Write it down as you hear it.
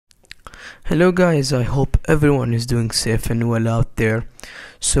Hello guys, I hope everyone is doing safe and well out there.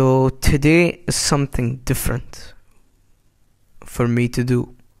 So today is something different for me to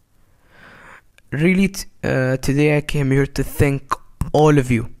do. Really, today I came here to thank all of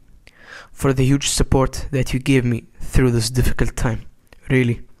you for the huge support that you gave me through this difficult time.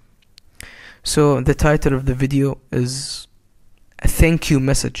 Really. So the title of the video is a thank you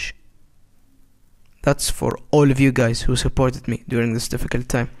message. That's for all of you guys who supported me during this difficult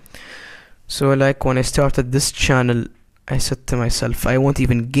time. So like when I started this channel, I said to myself, I won't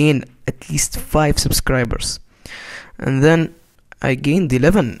even gain at least 5 subscribers. And then I gained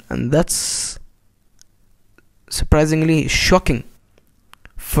 11, and that's surprisingly shocking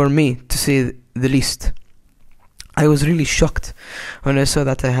for me, to say the least. I was really shocked when I saw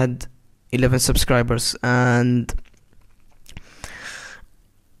that I had 11 subscribers, and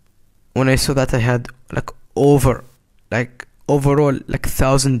when I saw that I had overall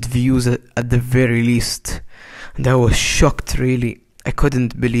 1,000 views at the very least, and I was shocked. Really, I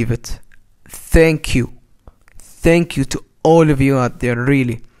couldn't believe it. Thank you to all of you out there.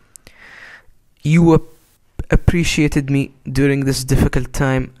 Really, you appreciated me during this difficult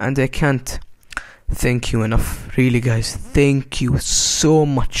time, and I can't thank you enough. Really guys, thank you so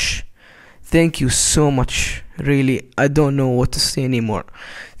much. Really, I don't know what to say anymore.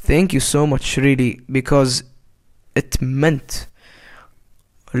 Thank you so much, really, because it meant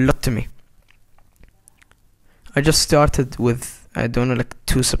a lot to me. I just started with, I don't know,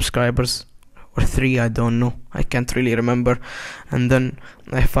 2 subscribers or 3, I don't know, I can't really remember. And then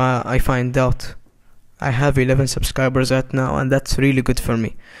I find out I have 11 subscribers right now, and that's really good for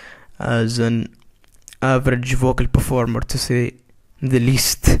me as an average vocal performer, to say the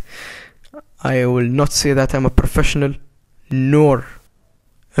least. I will not say that I'm a professional nor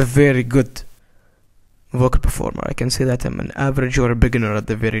a very good vocal performer. I can say that I'm an average or a beginner at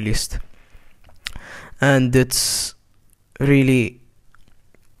the very least. And it's really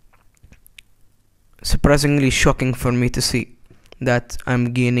surprisingly shocking for me to see that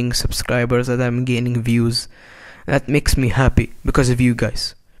I'm gaining subscribers, that I'm gaining views. That makes me happy because of you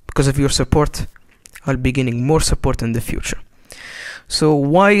guys. Because of your support, I'll be gaining more support in the future. So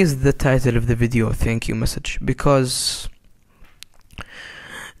why is the title of the video a thank you message? Because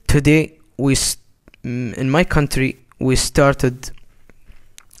today in my country we started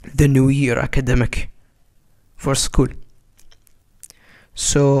the new year academic for school.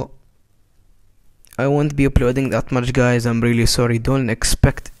 So I won't be uploading that much, guys. I'm really sorry. Don't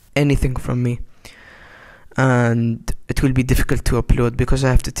expect anything from me. And it will be difficult to upload because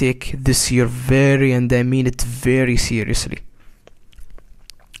I have to take this year and I mean it, very seriously.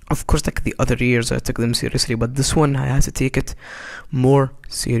 Of course, like the other years I took them seriously, but this one I had to take it more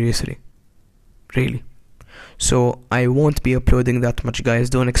seriously. Really. So I won't be uploading that much, guys.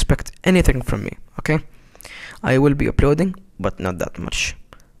 Don't expect anything from me, okay? I will be uploading, but not that much.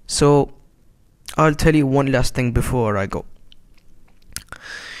 So I'll tell you one last thing before I go.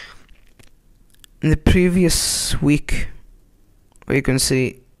 In the previous week, or you can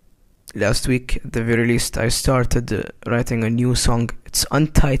say last week at the very least, I started writing a new song. It's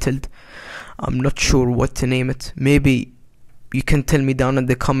untitled. I'm not sure what to name it. Maybe you can tell me down in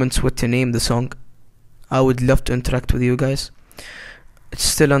the comments what to name the song. I would love to interact with you guys. It's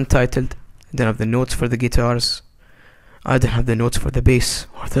still untitled. I don't have the notes for the guitars. I don't have the notes for the bass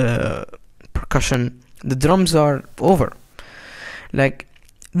or the percussion. The drums are over.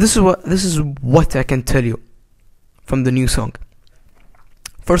 This is what I can tell you from the new song.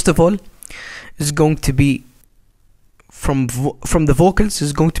 First of all, it's going to be from the vocals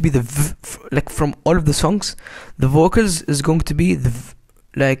is going to be from all of the songs. The vocals is going to be the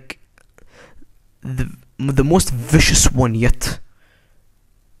most vicious one yet.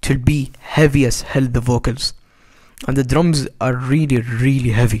 It'll be heavy as hell, the vocals, and the drums are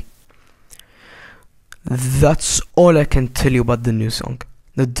really heavy. That's all I can tell you about the new song.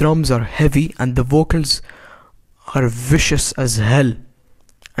 The drums are heavy and the vocals are vicious as hell,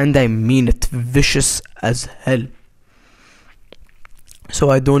 and I mean it, vicious as hell. So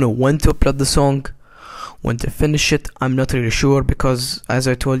I don't know when to upload the song, when to finish it. I'm not really sure because, as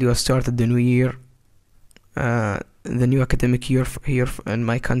I told you, I started the new year, the new academic year here in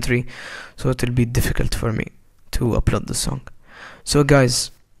my country, so it will be difficult for me to upload the song. So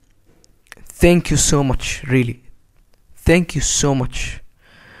guys, thank you so much, really. Thank you so much.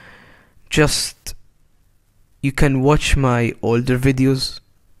 Just, you can watch my older videos,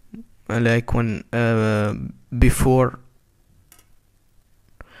 like when before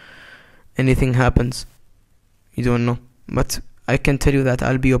anything happens. You don't know, but I can tell you that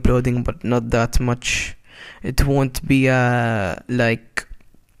I'll be uploading, but not that much. It won't be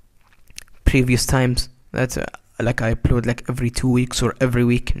previous times that like I upload like every 2 weeks or every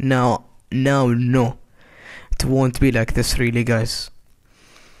week. Now no, it won't be like this really, guys.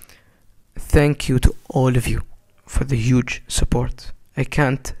 Thank you to all of you for the huge support. I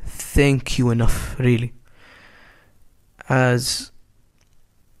can't thank you enough, really. As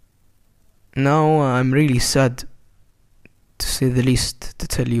now I'm really sad, to say the least, to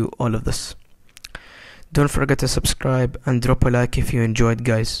tell you all of this. Don't forget to subscribe and drop a like if you enjoyed,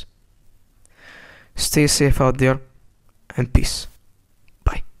 guys. Stay safe out there, and peace.